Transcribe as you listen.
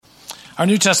Our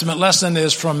New Testament lesson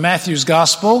is from Matthew's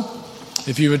Gospel.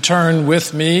 If you would turn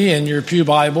with me in your pew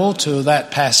Bible to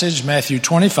that passage, Matthew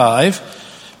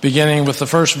 25, beginning with the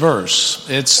first verse.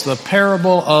 It's the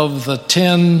parable of the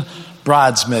 10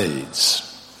 bridesmaids.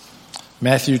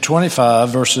 Matthew 25,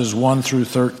 verses 1 through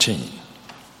 13.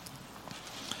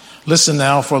 Listen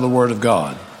now for the word of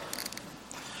God.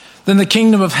 Then the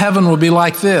kingdom of heaven will be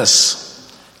like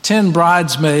this. 10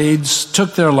 bridesmaids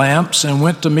took their lamps and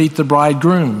went to meet the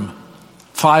bridegroom.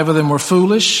 5 of them were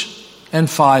foolish, and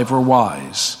 5 were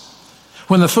wise.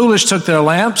 When the foolish took their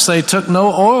lamps, they took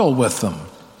no oil with them,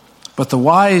 but the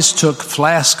wise took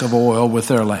flasks of oil with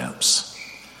their lamps.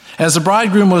 As the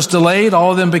bridegroom was delayed,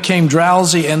 all of them became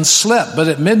drowsy and slept. But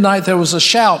at midnight there was a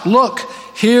shout, "Look,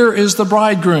 here is the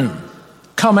bridegroom.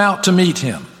 Come out to meet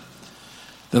him."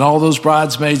 Then all those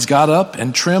bridesmaids got up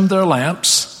and trimmed their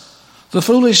lamps. The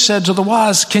foolish said to the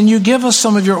wise, "Can you give us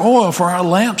some of your oil, for our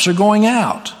lamps are going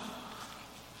out?"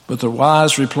 But the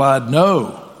wise replied,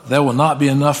 "No, there will not be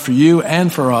enough for you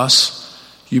and for us.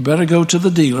 You better go to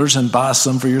the dealers and buy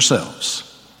some for yourselves."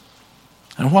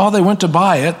 And while they went to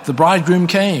buy it, the bridegroom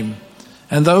came,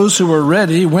 and those who were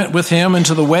ready went with him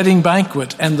into the wedding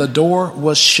banquet, and the door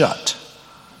was shut.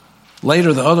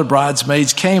 Later the other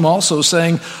bridesmaids came also,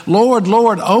 saying, "Lord,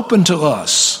 Lord, open to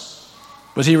us."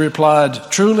 But he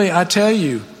replied, "Truly I tell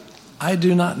you, I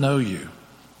do not know you.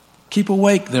 Keep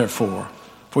awake, therefore,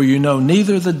 for you know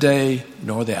neither the day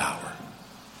nor the hour."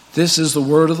 This is the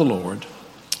word of the Lord.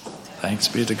 Thanks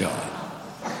be to God.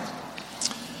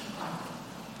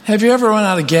 Have you ever run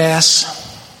out of gas?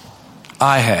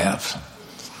 I have.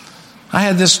 I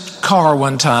had this car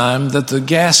one time that the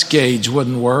gas gauge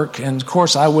wouldn't work, and of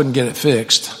course I wouldn't get it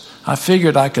fixed. I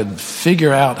figured I could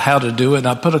figure out how to do it, and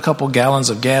I put a couple gallons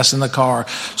of gas in the car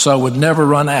so I would never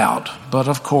run out. But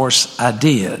of course I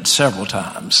did several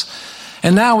times.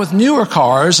 And now with newer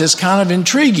cars, it's kind of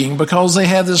intriguing because they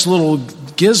have this little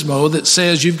gizmo that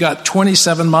says you've got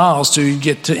 27 miles to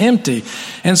get to empty.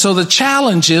 And so the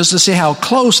challenge is to see how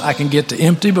close I can get to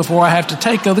empty before I have to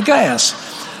take the gas.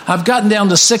 I've gotten down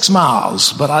to 6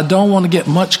 miles, but I don't want to get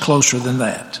much closer than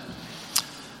that.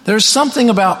 There's something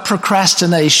about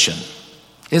procrastination.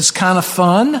 It's kind of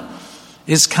fun.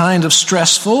 It's kind of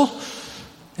stressful.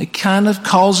 It kind of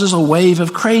causes a wave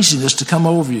of craziness to come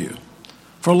over you.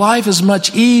 For life is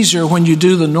much easier when you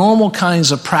do the normal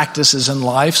kinds of practices in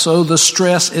life, so the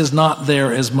stress is not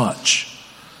there as much.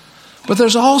 But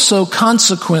there's also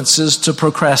consequences to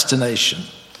procrastination.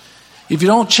 If you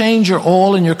don't change your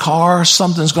oil in your car,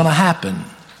 something's going to happen,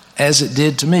 as it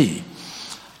did to me.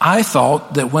 I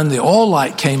thought that when the oil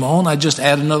light came on, I'd just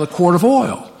add another quart of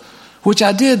oil, which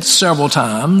I did several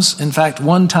times. In fact,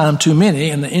 one time too many,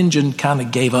 and the engine kind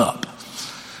of gave up.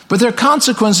 But there are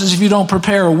consequences if you don't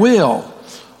prepare a will,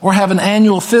 or have an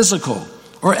annual physical,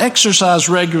 or exercise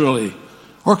regularly,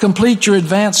 or complete your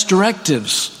advance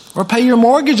directives, or pay your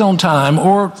mortgage on time,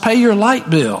 or pay your light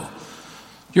bill.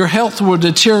 Your health will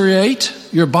deteriorate,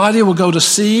 your body will go to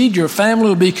seed, your family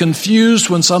will be confused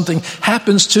when something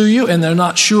happens to you and they're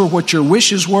not sure what your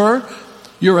wishes were.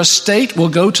 Your estate will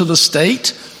go to the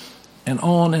state, and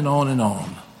on and on and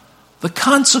on. The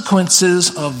consequences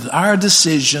of our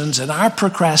decisions and our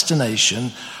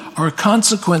procrastination are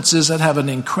consequences that have an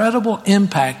incredible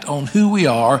impact on who we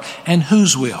are and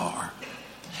whose we are.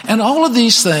 And all of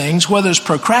these things, whether it's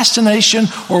procrastination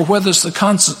or whether it's the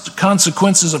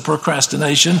consequences of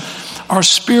procrastination, are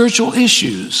spiritual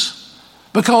issues.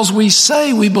 Because we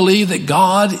say we believe that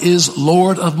God is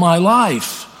Lord of my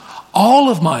life, all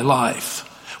of my life,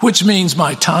 which means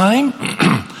my time,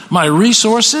 my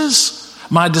resources,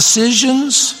 my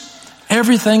decisions,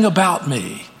 everything about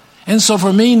me. And so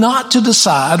for me not to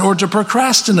decide or to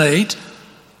procrastinate,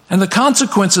 and the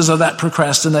consequences of that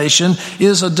procrastination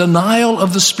is a denial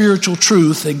of the spiritual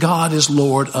truth that God is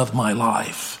Lord of my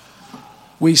life.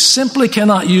 We simply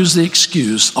cannot use the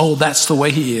excuse, "Oh, that's the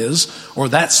way he is," or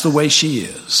 "that's the way she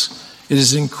is." It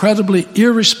is incredibly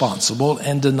irresponsible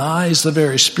and denies the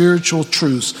very spiritual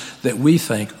truths that we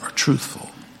think are truthful.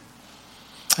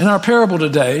 In our parable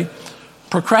today,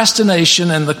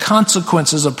 procrastination and the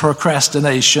consequences of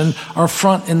procrastination are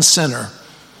front and center.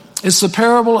 It's the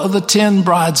parable of the 10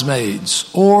 bridesmaids,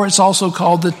 or it's also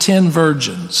called the 10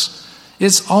 virgins.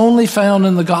 It's only found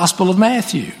in the Gospel of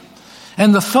Matthew.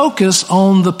 And the focus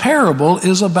on the parable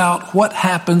is about what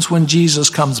happens when Jesus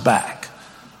comes back.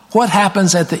 What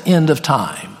happens at the end of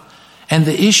time, and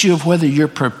the issue of whether you're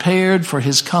prepared for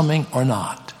his coming or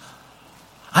not.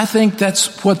 I think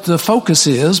that's what the focus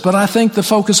is, but I think the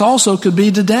focus also could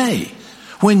be today.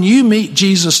 When you meet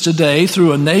Jesus today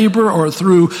through a neighbor or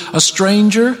through a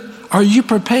stranger, are you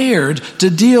prepared to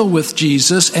deal with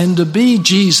Jesus and to be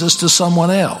Jesus to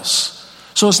someone else?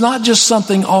 So it's not just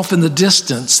something off in the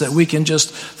distance that we can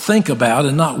just think about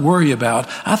and not worry about.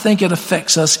 I think it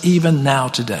affects us even now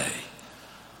today.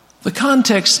 The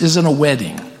context is in a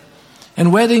wedding.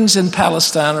 And weddings in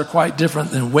Palestine are quite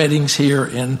different than weddings here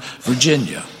in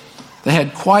Virginia. They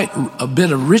had quite a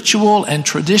bit of ritual and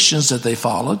traditions that they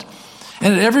followed.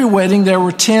 And at every wedding there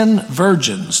were 10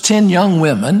 virgins, 10 young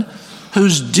women,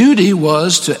 whose duty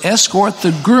was to escort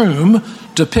the groom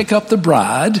to pick up the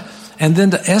bride and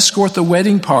then to escort the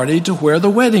wedding party to where the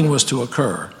wedding was to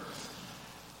occur.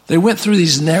 They went through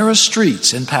these narrow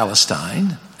streets in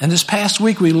Palestine, and this past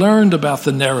week we learned about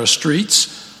the narrow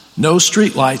streets, no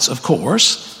street lights, of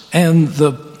course, and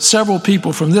the several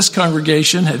people from this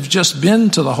congregation have just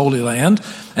been to the Holy Land,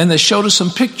 and they showed us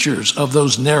some pictures of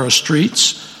those narrow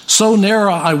streets. So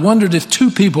narrow, I wondered if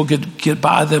 2 people could get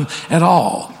by them at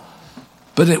all.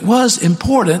 But it was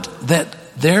important that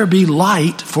there be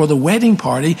light for the wedding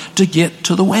party to get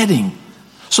to the wedding.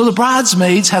 So the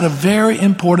bridesmaids had a very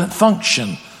important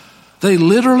function. They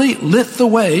literally lit the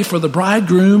way for the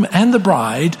bridegroom and the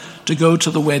bride to go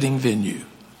to the wedding venue.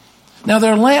 Now,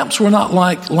 their lamps were not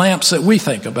like lamps that we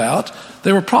think about.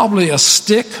 They were probably a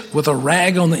stick with a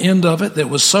rag on the end of it that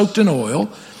was soaked in oil,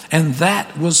 and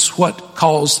that was what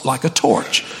caused like a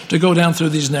torch to go down through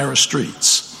these narrow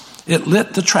streets. It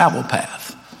lit the travel path.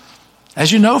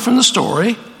 As you know from the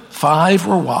story, 5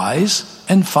 were wise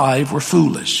and 5 were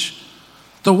foolish.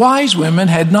 The wise women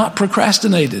had not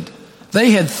procrastinated.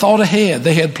 They had thought ahead.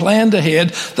 They had planned ahead.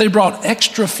 They brought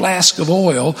extra flask of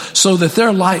oil so that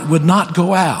their light would not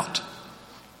go out.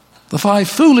 The 5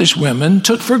 foolish women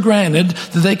took for granted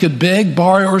that they could beg,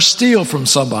 borrow, or steal from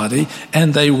somebody,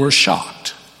 and they were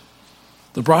shocked.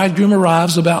 The bridegroom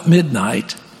arrives about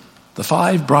midnight. The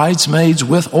 5 bridesmaids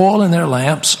with oil in their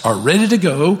lamps are ready to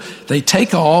go. They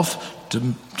take off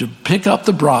to pick up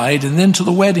the bride and then to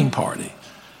the wedding party.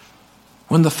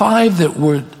 When the 5 that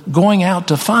were going out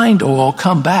to find oil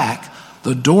come back,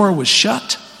 the door was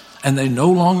shut and they no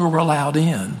longer were allowed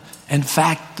in. In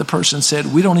fact, the person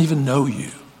said, "We don't even know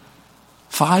you."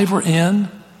 5 were in,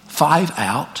 5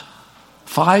 out.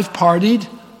 5 partied,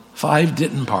 5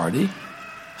 didn't party.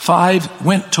 5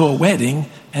 went to a wedding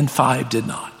and 5 did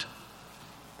not.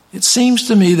 It seems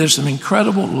to me there's some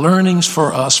incredible learnings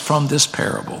for us from this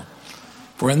parable.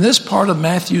 For in this part of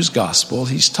Matthew's gospel,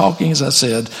 he's talking, as I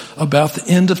said, about the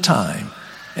end of time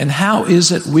and how is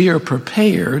it we are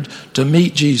prepared to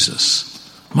meet Jesus.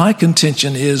 My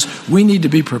contention is we need to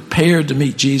be prepared to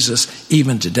meet Jesus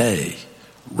even today.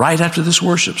 Right after this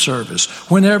worship service,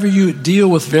 whenever you deal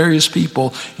with various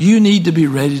people, you need to be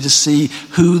ready to see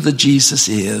who the Jesus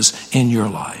is in your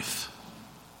life.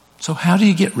 So how do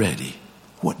you get ready?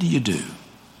 What do you do?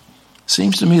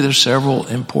 Seems to me there's several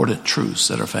important truths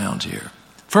that are found here.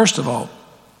 First of all,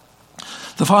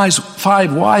 the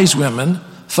 5 wise women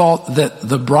thought that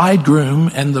the bridegroom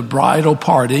and the bridal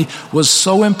party was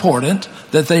so important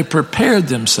that they prepared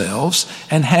themselves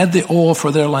and had the oil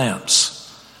for their lamps.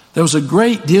 There was a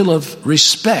great deal of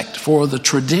respect for the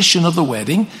tradition of the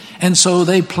wedding, and so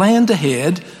they planned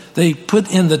ahead. They put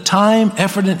in the time,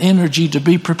 effort, and energy to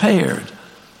be prepared.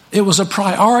 It was a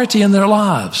priority in their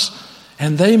lives,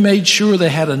 and they made sure they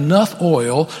had enough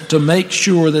oil to make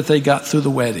sure that they got through the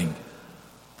wedding.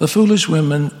 The foolish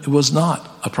women, it was not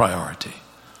a priority.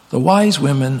 The wise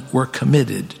women were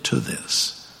committed to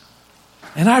this.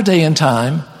 In our day and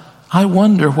time, I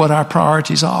wonder what our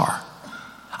priorities are.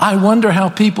 I wonder how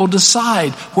people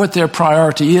decide what their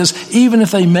priority is, even if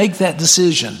they make that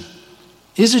decision.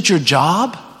 Is it your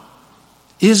job?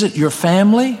 Is it your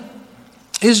family?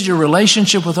 Is it your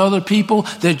relationship with other people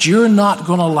that you're not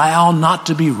going to allow not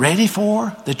to be ready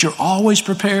for, that you're always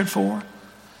prepared for?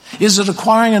 Is it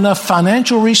acquiring enough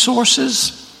financial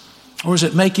resources? Or is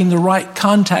it making the right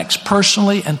contacts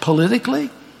personally and politically?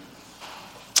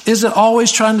 Is it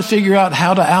always trying to figure out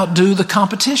how to outdo the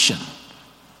competition?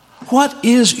 What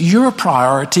is your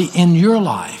priority in your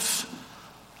life?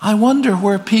 I wonder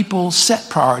where people set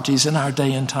priorities in our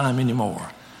day and time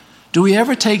anymore. Do we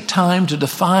ever take time to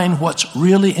define what's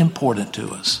really important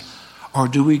to us? Or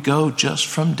do we go just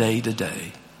from day to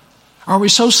day? Are we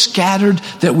so scattered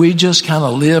that we just kind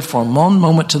of live from one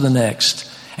moment to the next?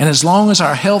 And as long as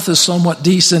our health is somewhat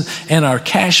decent and our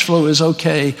cash flow is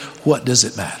okay, what does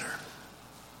it matter?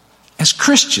 As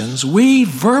Christians, we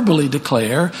verbally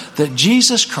declare that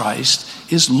Jesus Christ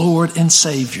is Lord and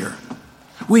Savior.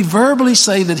 We verbally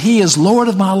say that He is Lord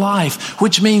of my life,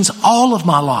 which means all of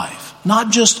my life, not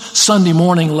just Sunday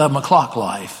morning, 11 o'clock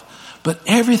life, but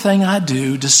everything I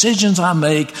do, decisions I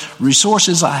make,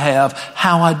 resources I have,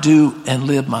 how I do and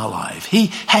live my life. He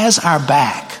has our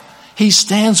back. He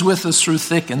stands with us through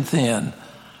thick and thin.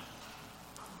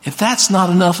 If that's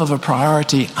not enough of a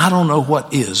priority, I don't know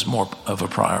what is more of a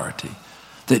priority.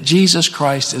 That Jesus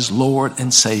Christ is Lord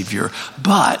and Savior.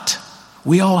 But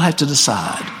we all have to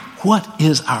decide, what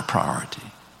is our priority?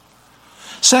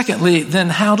 Secondly, then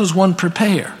how does one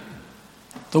prepare?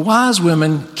 The wise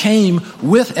women came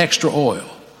with extra oil.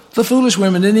 The foolish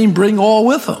women didn't even bring oil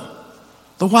with them.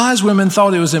 The wise women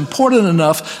thought it was important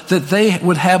enough that they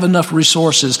would have enough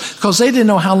resources because they didn't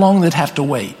know how long they'd have to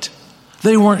wait.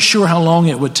 They weren't sure how long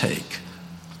it would take.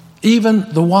 Even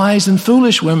the wise and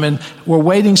foolish women were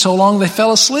waiting so long they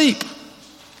fell asleep.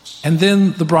 And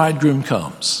then the bridegroom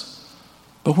comes.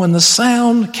 But when the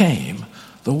sound came,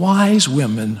 the wise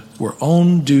women were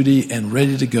on duty and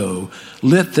ready to go,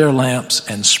 lit their lamps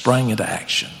and sprang into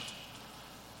action.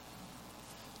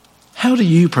 How do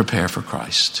you prepare for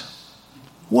Christ?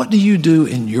 What do you do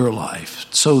in your life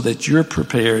so that you're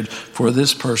prepared for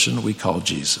this person we call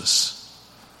Jesus?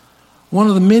 One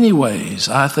of the many ways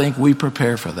I think we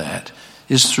prepare for that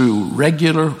is through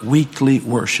regular weekly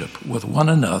worship with one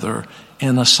another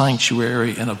in a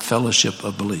sanctuary and a fellowship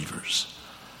of believers.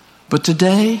 But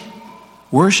today,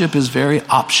 worship is very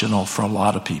optional for a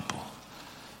lot of people.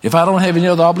 If I don't have any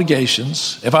other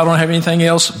obligations, if I don't have anything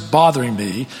else bothering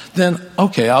me, then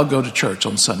okay, I'll go to church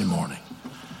on Sunday morning.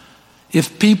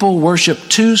 If people worship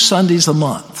 2 Sundays a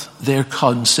month, they're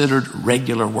considered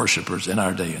regular worshipers in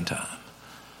our day and time.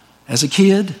 As a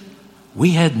kid,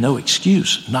 we had no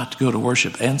excuse not to go to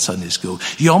worship and Sunday school.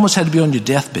 You almost had to be on your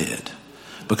deathbed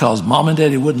because mom and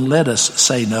daddy wouldn't let us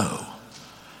say no.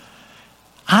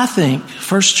 I think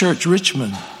First Church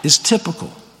Richmond is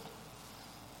typical.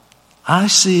 I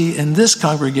see in this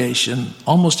congregation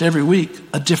almost every week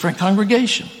a different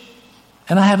congregation.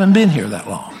 And I haven't been here that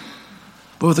long.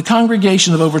 But with a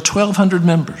congregation of over 1,200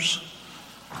 members,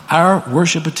 our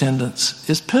worship attendance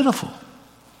is pitiful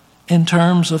in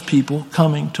terms of people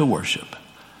coming to worship.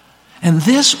 And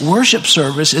this worship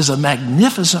service is a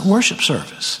magnificent worship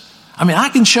service. I mean, I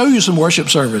can show you some worship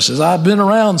services. I've been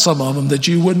around some of them that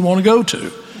you wouldn't want to go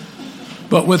to.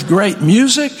 But with great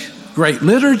music, great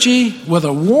liturgy, with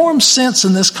a warm sense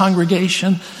in this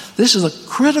congregation, this is a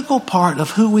critical part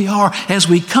of who we are as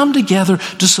we come together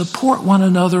to support one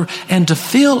another and to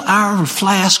fill our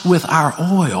flask with our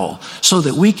oil so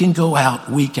that we can go out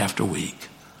week after week.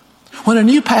 When a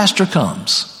new pastor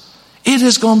comes, it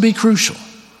is going to be crucial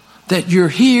that you're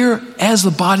here as the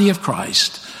body of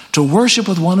Christ to worship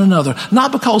with one another,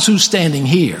 not because who's standing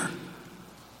here,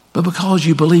 but because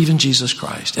you believe in Jesus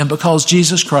Christ and because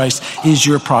Jesus Christ is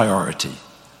your priority.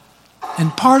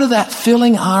 And part of that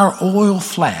filling our oil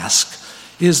flask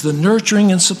is the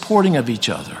nurturing and supporting of each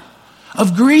other,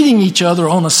 of greeting each other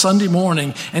on a Sunday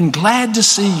morning and glad to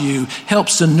see you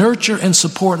helps to nurture and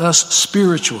support us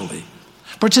spiritually.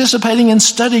 Participating in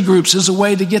study groups is a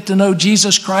way to get to know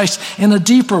Jesus Christ in a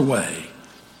deeper way.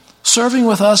 Serving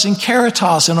with us in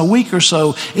Caritas in a week or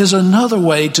so is another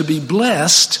way to be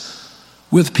blessed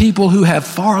with people who have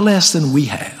far less than we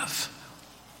have.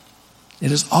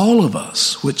 It is all of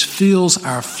us which fills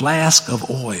our flask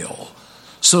of oil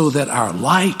so that our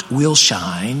light will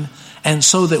shine and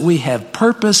so that we have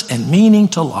purpose and meaning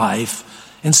to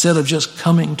life instead of just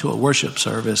coming to a worship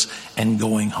service and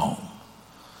going home.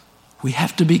 We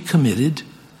have to be committed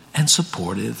and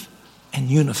supportive and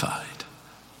unified.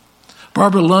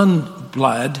 Barbara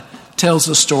Lundblad tells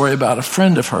a story about a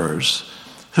friend of hers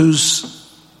who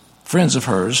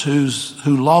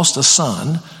lost a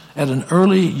son at an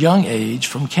early young age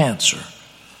from cancer.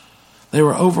 They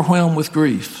were overwhelmed with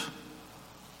grief.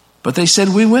 But they said,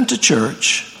 we went to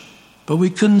church, but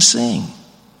we couldn't sing.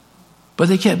 But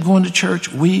they kept going to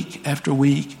church week after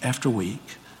week after week.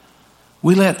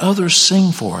 We let others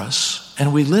sing for us,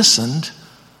 and we listened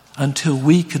until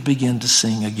we could begin to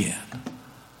sing again.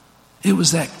 It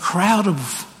was that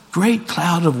great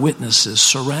cloud of witnesses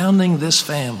surrounding this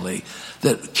family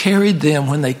that carried them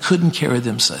when they couldn't carry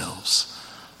themselves.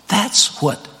 That's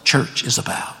what church is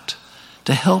about,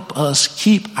 to help us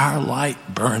keep our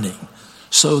light burning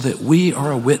so that we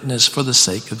are a witness for the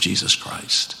sake of Jesus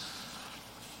Christ.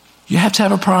 You have to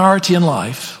have a priority in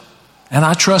life, and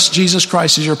I trust Jesus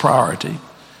Christ is your priority.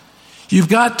 You've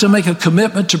got to make a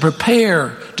commitment to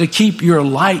prepare to keep your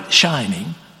light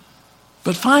shining.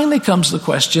 But finally comes the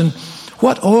question,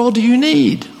 what oil do you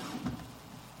need?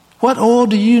 What oil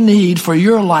do you need for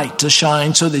your light to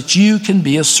shine so that you can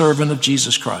be a servant of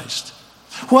Jesus Christ?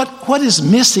 What is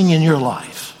missing in your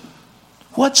life?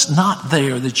 What's not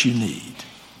there that you need?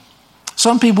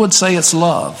 Some people would say it's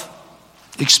love.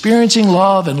 Experiencing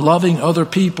love and loving other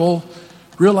people,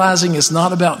 realizing it's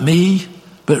not about me,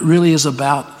 but really is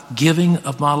about giving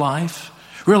of my life.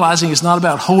 Realizing it's not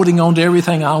about holding on to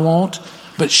everything I want,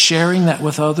 but sharing that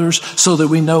with others so that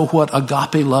we know what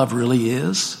agape love really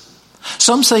is.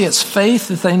 Some say it's faith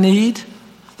that they need.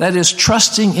 That is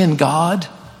trusting in God,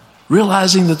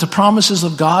 realizing that the promises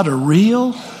of God are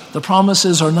real. The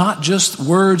promises are not just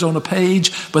words on a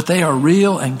page, but they are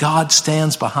real and God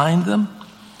stands behind them.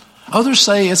 Others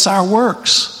say it's our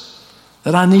works,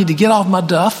 that I need to get off my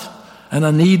duff and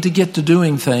I need to get to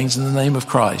doing things in the name of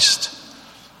Christ.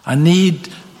 I need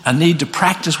to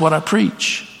practice what I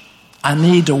preach. I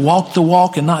need to walk the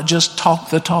walk and not just talk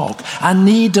the talk. I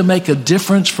need to make a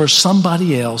difference for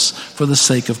somebody else for the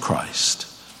sake of Christ.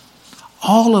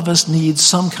 All of us need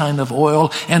some kind of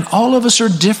oil, and all of us are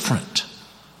different.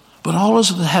 But all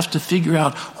of us have to figure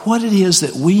out what it is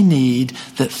that we need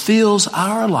that fills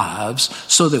our lives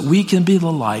so that we can be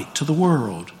the light to the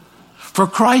world. For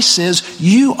Christ says,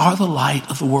 you are the light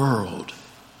of the world.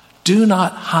 Do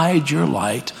not hide your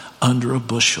light under a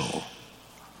bushel.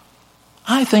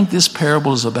 I think this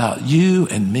parable is about you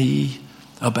and me,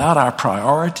 about our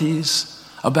priorities,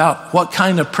 about what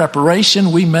kind of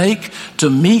preparation we make to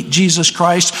meet Jesus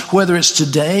Christ, whether it's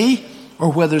today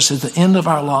or whether it's at the end of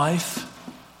our life.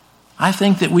 I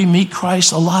think that we meet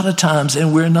Christ a lot of times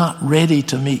and we're not ready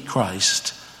to meet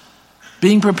Christ.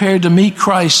 Being prepared to meet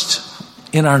Christ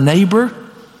in our neighbor,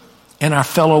 in our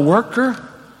fellow worker,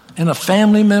 in a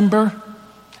family member,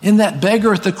 in that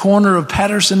beggar at the corner of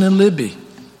Patterson and Libby,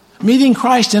 meeting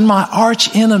Christ in my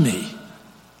arch enemy.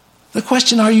 The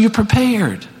question, are you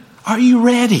prepared? Are you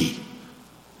ready?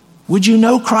 Would you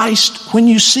know Christ when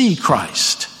you see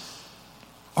Christ?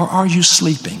 Or are you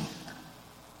sleeping?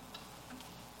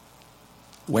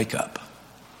 Wake up.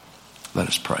 Let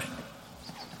us pray.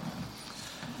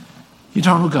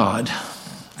 Eternal God,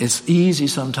 it's easy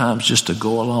sometimes just to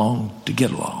go along to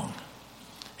get along.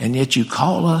 And yet you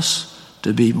call us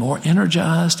to be more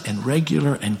energized and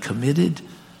regular and committed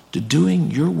to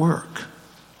doing your work.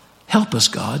 Help us,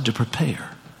 God, to prepare.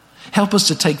 Help us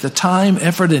to take the time,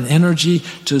 effort, and energy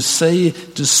to see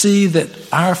that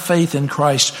our faith in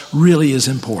Christ really is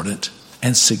important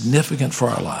and significant for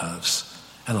our lives.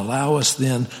 And allow us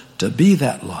then to be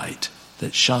that light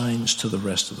that shines to the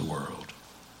rest of the world.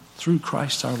 Through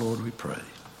Christ our Lord we pray.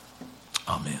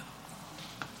 Amen.